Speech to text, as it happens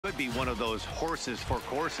be one of those horses for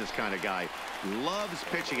courses kind of guy. Loves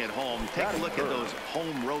pitching at home. Take a look at those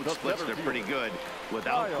home road splits. They're pretty good.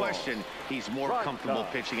 Without question, he's more comfortable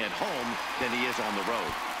pitching at home than he is on the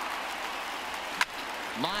road.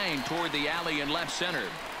 Line toward the alley in left center.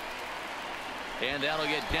 And that'll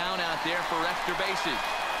get down out there for extra bases.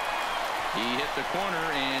 He hit the corner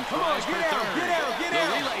and tries for third. The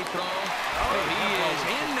relay throw. He is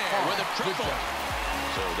in there with a triple.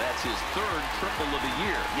 So that's his third triple of the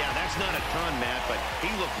year. Yeah, that's not a ton, Matt, but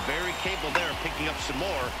he looked very capable there, picking up some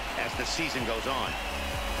more as the season goes on.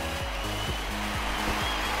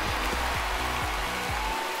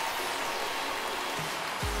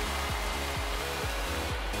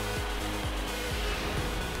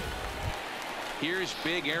 Here's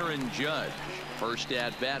big Aaron Judge. First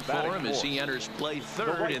at bat for him as he enters play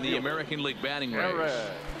third in the American League batting race.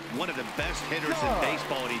 One of the best hitters in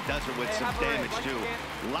baseball, and he does it with some damage too.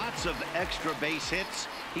 Lots of extra base hits.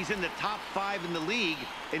 He's in the top 5 in the league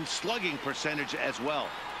in slugging percentage as well.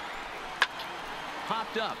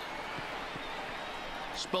 Popped up.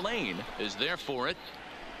 Spillane is there for it.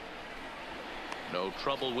 No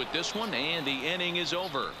trouble with this one, and the inning is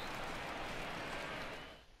over.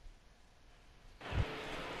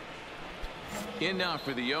 In now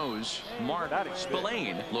for the O's, Mark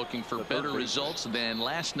Spillane, looking for better results than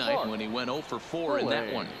last night when he went 0 for 4 in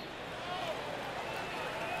that one.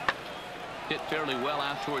 Hit fairly well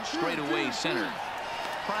out towards straightaway center.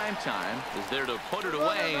 Prime time is there to put it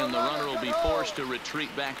away, and the runner will be forced to retreat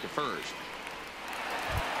back to first.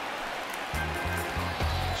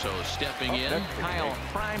 So stepping in, Kyle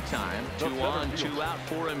Primetime. 2 on, 2 out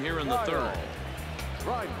for him here in the third.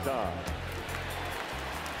 Primetime.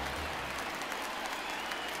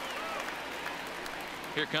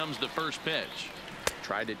 Here comes the first pitch.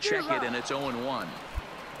 Tried to check it, and it's 0-1.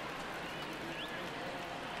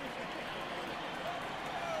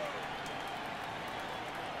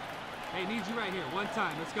 Hey, need you right here. One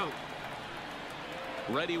time. Let's go.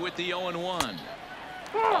 Ready with the 0-1.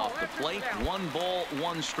 Off the plate, 1 ball,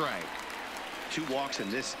 1 strike. 2 walks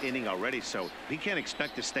in this inning already, so he can't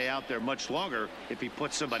expect to stay out there much longer if he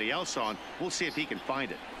puts somebody else on. We'll see if he can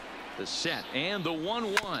find it. The set and the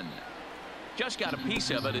 1-1. Just got a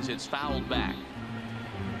piece of it as it's fouled back.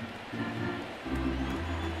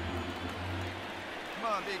 Come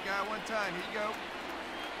on, big guy, one time. Here you go.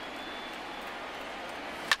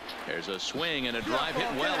 There's a swing and a drive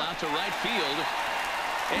hit well out to right field.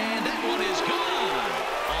 And that one is gone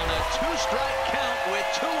on a 2-strike count with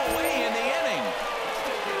 2 away in the inning.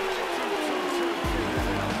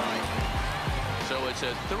 So it's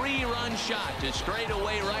a 3-run shot to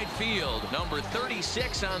straightaway right field. Number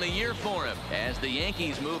 36 on the year for him as the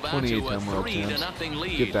Yankees move out to a 3-0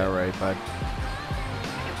 lead. Get that right, bud.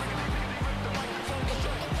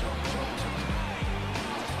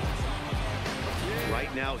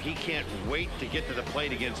 Right now, he can't wait to get to the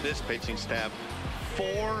plate against this pitching staff.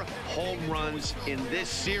 4 home runs in this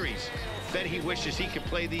series. Bet he wishes he could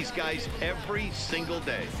play these guys every single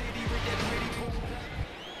day.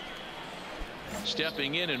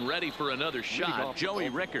 Stepping in and ready for another shot, Joey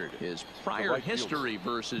Rickard. His prior history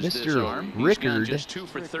versus Mr. this arm, he's Rickard. gone just 2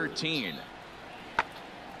 for 13.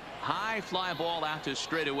 High fly ball out to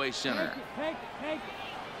straightaway center.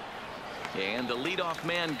 And the leadoff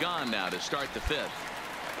man gone now to start the 5th.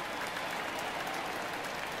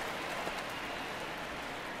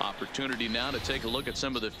 Opportunity now to take a look at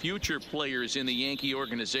some of the future players in the Yankee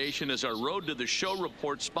organization as our Road to the Show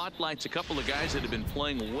report spotlights a couple of guys that have been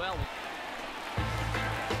playing well.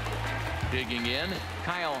 Digging in,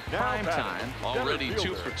 Kyle Primetime, already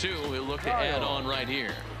 2 for 2. He'll look to add on right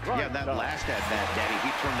here. Yeah, that last at bat, Daddy,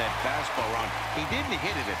 he turned that fastball around. He didn't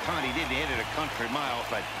hit it a ton. He didn't hit it a country mile,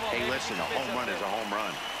 but hey, listen, a home run is a home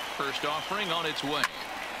run. First offering on its way.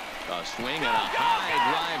 A swing and a high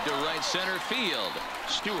drive to right center field.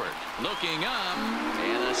 Stewart looking up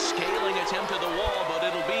and a scaling attempt to the wall, but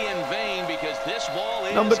it'll be in vain because this ball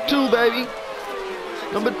is Number 2, baby.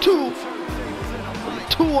 Number 2.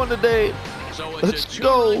 2 on the day. So it's Let's a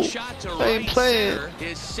go. 2-run shot to I ain't right playing. center,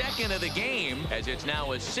 his second of the game, as it's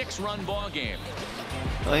now a 6-run ball game.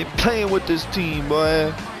 I ain't playing with this team,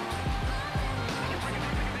 boy.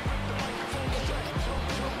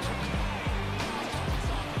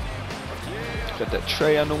 Got that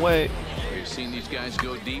tray on the way. We've seen these guys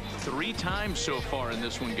go deep 3 times so far in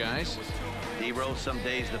this one, guys. D-Roll, some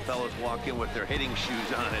days the fellas walk in with their hitting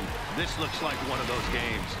shoes on, and this looks like one of those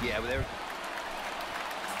games. Yeah, but they're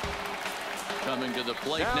coming to the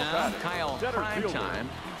plate now, Kyle Primetime.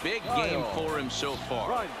 Big game for him so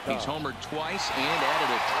far. He's homered twice and added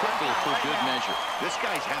a triple for good measure. This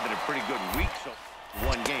guy's having a pretty good week. So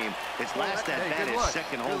One game. His last at bat, his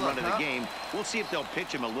second home run of the huh? game. We'll see if they'll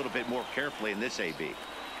pitch him a little bit more carefully in this AB.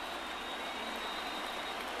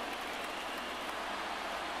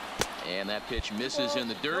 And that pitch misses in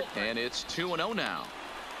the dirt, and it's 2-0 now.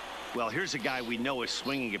 Well, here's a guy we know is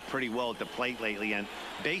swinging it pretty well at the plate lately, and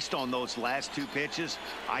based on those last two pitches,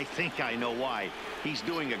 I think I know why. He's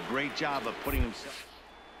doing a great job of putting himself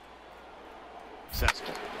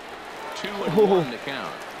successful. 2-1 to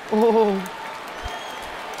count. Oh.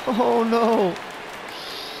 Oh, no.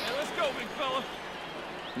 Hey, let's go, big fella.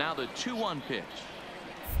 Now the 2-1 pitch.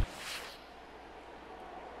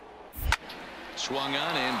 Swung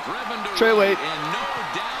on and driven to Trey right, Wade. and no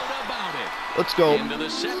doubt about it. Let's go. Into the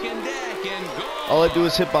second deck and go. All I do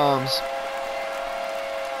is hit bombs.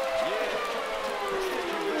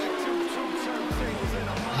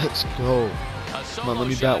 Let's go. Come on, let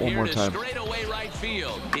me bat one more time. Straightaway right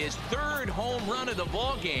field. His third home run of the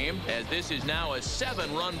ball game, as this is now a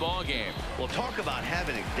 7-run ball game. Well, talk about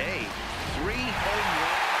having a day. 3 home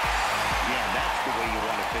runs. Yeah, that's the way you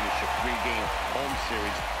want to finish a 3-game home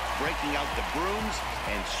series. Breaking out the brooms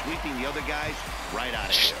and sweeping the other guys right out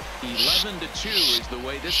of here. 11-2 is the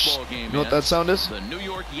way this ball game You know what that sound is? The New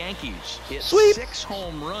York Yankees hit Sweep. 6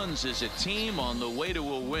 home runs as a team on the way to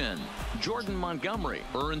a win. Jordan Montgomery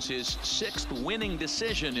earns his 6th winning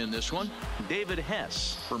decision in this one. David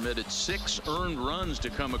Hess permitted 6 earned runs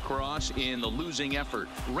to come across in the losing effort.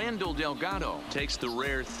 Randall Delgado takes the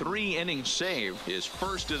rare 3-inning save, his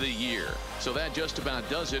first of the year. So that just about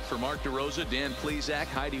does it for Mark DeRosa, Dan Plesac,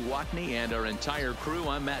 Heidi Watney, and our entire crew.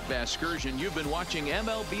 I'm Matt Vasgersian. You've been watching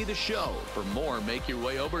MLB The Show. For more, make your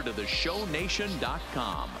way over to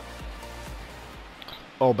theshownation.com.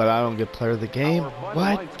 Oh, but I don't get player of the game? Our final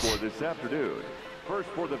What? lights for this afternoon. First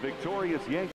for the victorious Yankees.